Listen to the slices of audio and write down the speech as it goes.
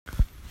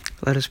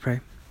Let us pray.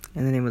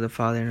 In the name of the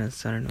Father, and of the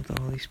Son, and of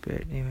the Holy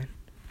Spirit. Amen.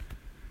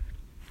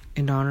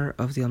 In honor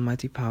of the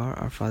almighty power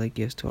our Father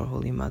gives to our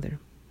Holy Mother.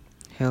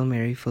 Hail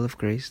Mary, full of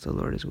grace, the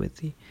Lord is with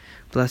thee.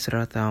 Blessed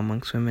art thou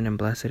amongst women, and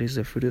blessed is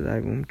the fruit of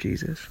thy womb,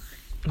 Jesus.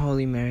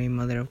 Holy Mary,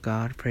 Mother of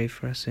God, pray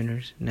for us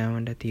sinners, now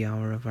and at the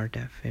hour of our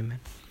death.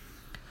 Amen.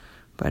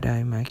 By thy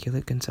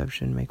immaculate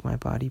conception, make my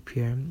body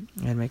pure,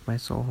 and make my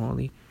soul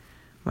holy.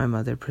 My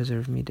Mother,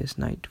 preserve me this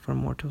night from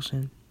mortal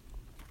sin.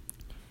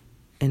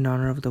 In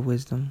honor of the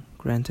wisdom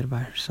granted by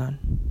her Son.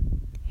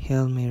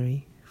 Hail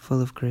Mary,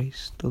 full of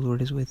grace, the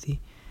Lord is with thee.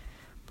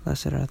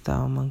 Blessed art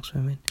thou amongst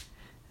women,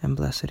 and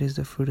blessed is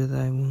the fruit of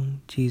thy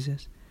womb,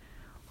 Jesus.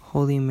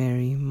 Holy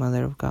Mary,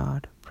 Mother of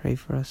God, pray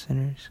for us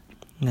sinners,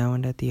 now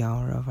and at the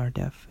hour of our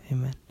death.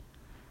 Amen.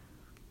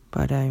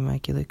 By thy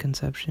immaculate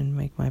conception,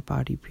 make my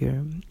body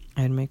pure,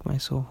 and make my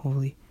soul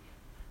holy.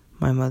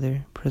 My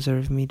Mother,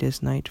 preserve me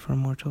this night from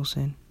mortal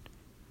sin.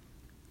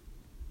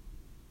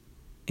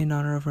 In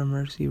honor of her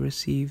mercy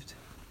received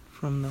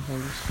from the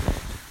Holy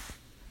Spirit.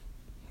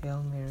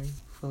 Hail Mary,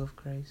 full of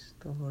grace,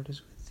 the Lord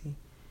is with thee.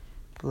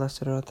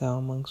 Blessed art thou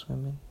amongst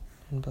women,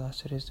 and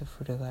blessed is the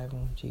fruit of thy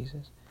womb,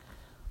 Jesus.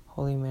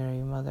 Holy Mary,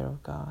 Mother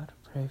of God,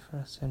 pray for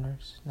us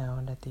sinners, now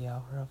and at the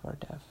hour of our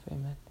death.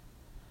 Amen.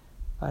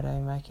 By thy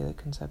immaculate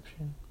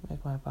conception,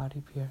 make my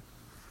body pure,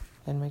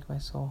 and make my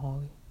soul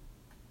holy.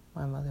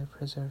 My Mother,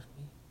 preserve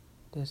me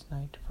this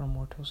night from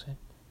mortal sin.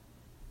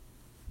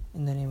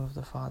 In the name of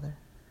the Father,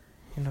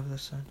 and of the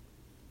Son,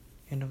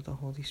 and of the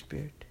Holy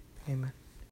Spirit. Amen.